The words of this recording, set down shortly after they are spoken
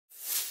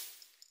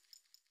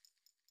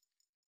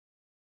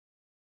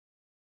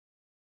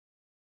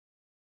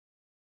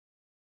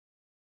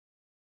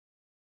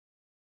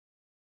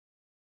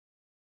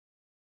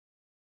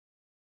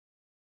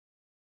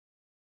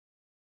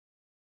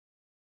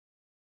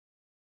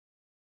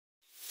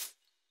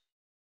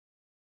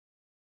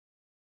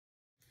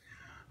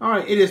All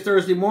right, it is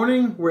Thursday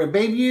morning. We're at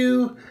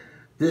Bayview.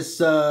 This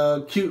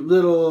cute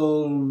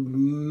little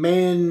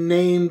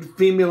man-named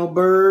female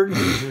bird.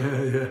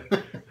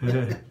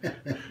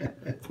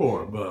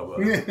 Poor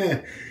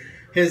Bubba.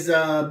 Has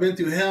been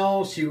through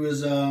hell. She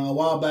was a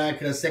while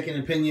back a second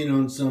opinion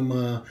on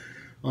some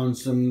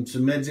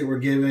meds that were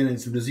given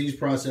and some disease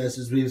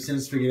processes. We've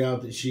since figured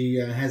out that she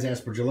has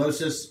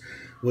Aspergillosis,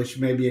 which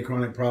may be a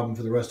chronic problem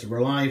for the rest of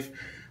her life.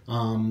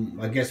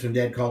 I guess when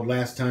Dad called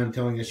last time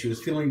telling us she was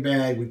feeling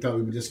bad, we thought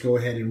we would just go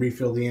ahead and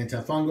refill the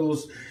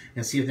antifungals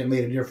and see if that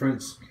made a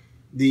difference.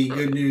 The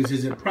good news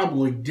is it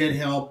probably did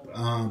help,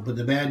 but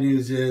the bad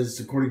news is,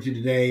 according to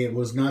today, it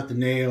was not the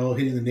nail,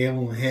 hitting the nail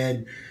on the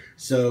head.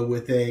 So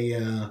with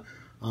a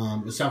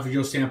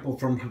esophageal sample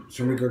from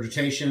some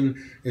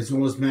regurgitation, as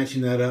well as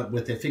matching that up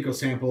with a fecal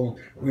sample,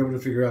 we were able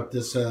to figure out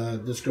this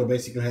girl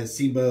basically has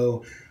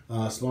Sibo,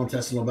 small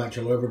intestinal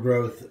bacterial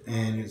overgrowth,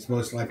 and it's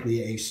most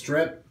likely a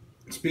strep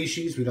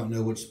species. We don't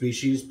know which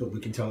species, but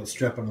we can tell it's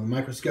strep under the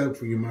microscope.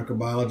 For you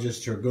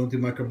microbiologists who are going through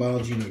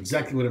microbiology, you know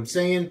exactly what I'm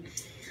saying.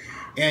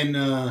 And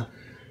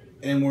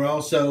we're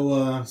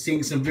also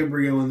seeing some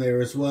Vibrio in there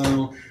as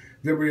well.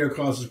 Vibrio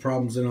causes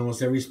problems in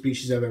almost every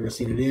species I've ever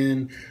seen it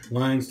in.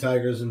 Lions,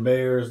 tigers, and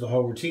bears, the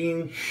whole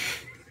routine.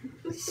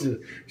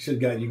 Should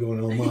have got you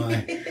going, oh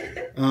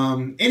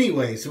my.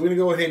 Anyway, so we're going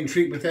to go ahead and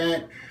treat with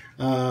that.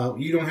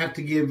 You don't have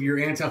to give your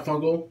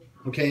antifungal.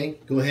 Okay,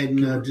 go ahead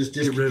and just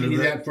continue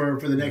that for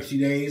the next few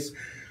days.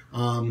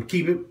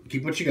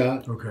 Keep what you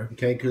got.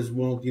 Okay, because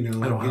we'll, you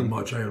know, I don't have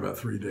much. I got about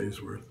 3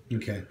 days worth.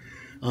 Okay,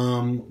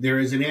 there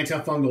is an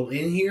antifungal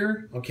in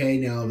here. Okay,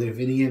 now if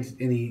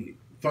any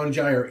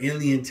fungi are in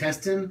the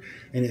intestine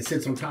and it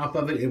sits on top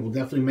of it, it will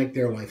definitely make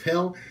their life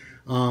hell.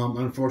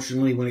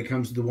 Unfortunately, when it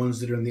comes to the ones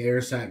that are in the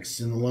air sacs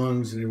and the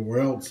lungs and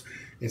everywhere else,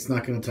 it's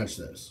not going to touch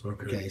those.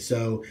 Okay,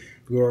 so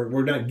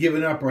we're not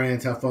giving up our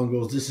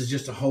antifungals. This is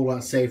just a whole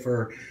lot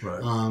safer.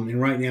 Right.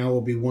 And right now will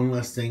be one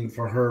less thing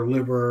for her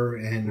liver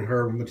and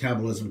her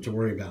metabolism to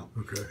worry about.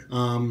 Okay.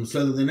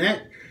 So other than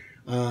that,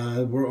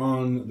 we're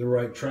on the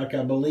right track,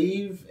 I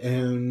believe.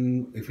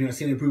 And if you're not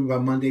seeing improvement by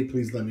Monday,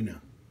 please let me know.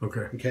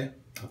 Okay. Okay?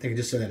 I think I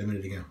just said that a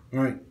minute ago. All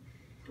right.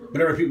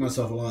 But I repeat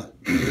myself a lot.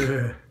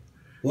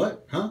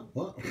 What? Huh?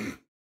 What?